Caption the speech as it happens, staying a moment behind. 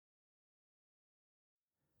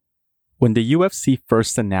When the UFC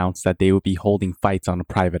first announced that they would be holding fights on a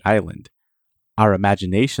private island, our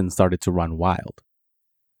imagination started to run wild.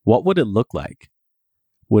 What would it look like?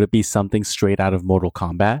 Would it be something straight out of Mortal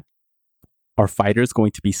Kombat? Are fighters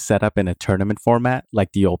going to be set up in a tournament format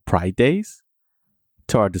like the old Pride days?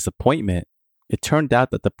 To our disappointment, it turned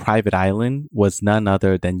out that the private island was none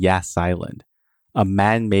other than Yas Island, a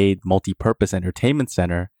man-made multi-purpose entertainment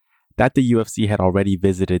center that the UFC had already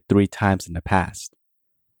visited 3 times in the past.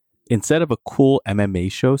 Instead of a cool MMA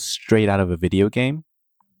show straight out of a video game,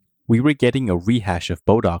 we were getting a rehash of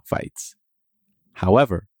Bodog fights.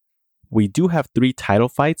 However, we do have 3 title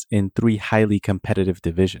fights in 3 highly competitive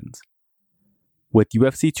divisions. With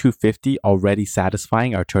UFC 250 already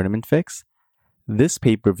satisfying our tournament fix, this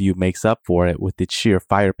pay-per-view makes up for it with its sheer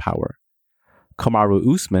firepower.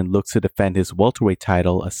 Kamaru Usman looks to defend his welterweight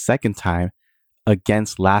title a second time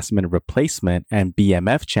against last-minute replacement and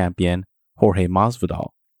BMF champion Jorge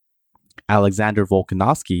Masvidal. Alexander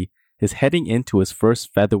Volkanovski is heading into his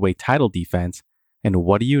first featherweight title defense, and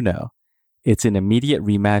what do you know? It's an immediate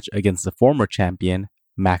rematch against the former champion,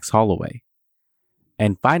 Max Holloway.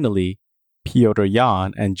 And finally, Petr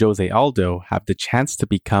Yan and Jose Aldo have the chance to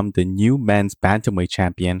become the new men's bantamweight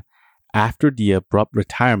champion after the abrupt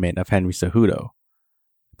retirement of Henry Cejudo.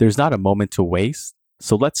 There's not a moment to waste,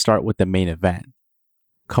 so let's start with the main event.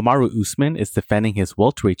 Kamaru Usman is defending his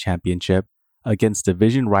welterweight championship against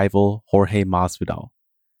division rival Jorge Masvidal.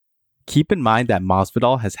 Keep in mind that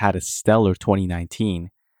Masvidal has had a stellar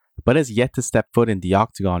 2019, but has yet to step foot in the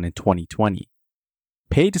octagon in 2020.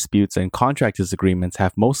 Pay disputes and contract disagreements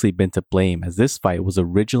have mostly been to blame, as this fight was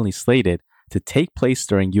originally slated to take place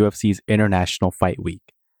during UFC's International Fight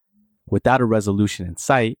Week. Without a resolution in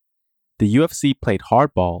sight, the UFC played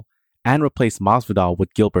hardball and replaced Masvidal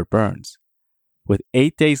with Gilbert Burns. With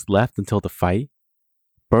 8 days left until the fight,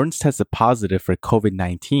 Burns tested positive for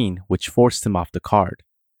COVID-19, which forced him off the card.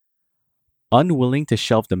 Unwilling to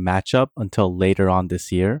shelve the matchup until later on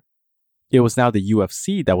this year, it was now the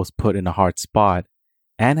UFC that was put in a hard spot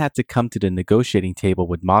and had to come to the negotiating table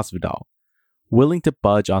with Masvidal, willing to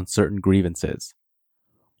budge on certain grievances.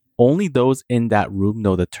 Only those in that room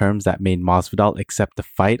know the terms that made Masvidal accept the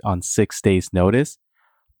fight on 6 days' notice,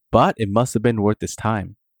 but it must have been worth his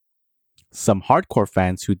time. Some hardcore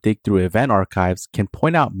fans who dig through event archives can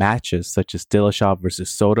point out matches such as Dillashaw vs.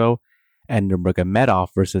 Soto and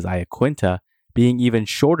Nurmagomedov vs. Iaquinta being even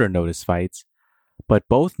shorter notice fights, but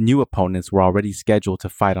both new opponents were already scheduled to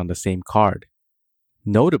fight on the same card.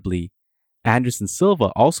 Notably, Anderson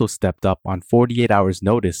Silva also stepped up on 48 hours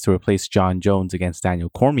notice to replace John Jones against Daniel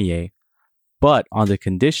Cormier, but on the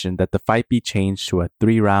condition that the fight be changed to a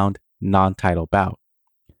 3-round, non-title bout.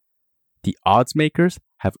 The odds makers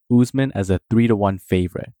have Usman as a 3-1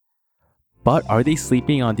 favorite. But are they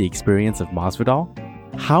sleeping on the experience of Masvidal?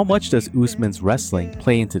 How much does Usman's wrestling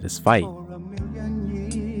play into this fight?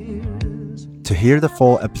 To hear the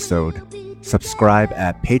full episode, subscribe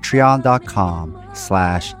at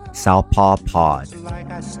patreon.com/southpawpod.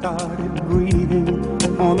 Like I started breathing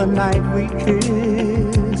on the night we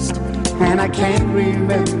kissed, and I can't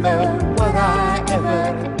remember what I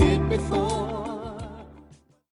ever did before.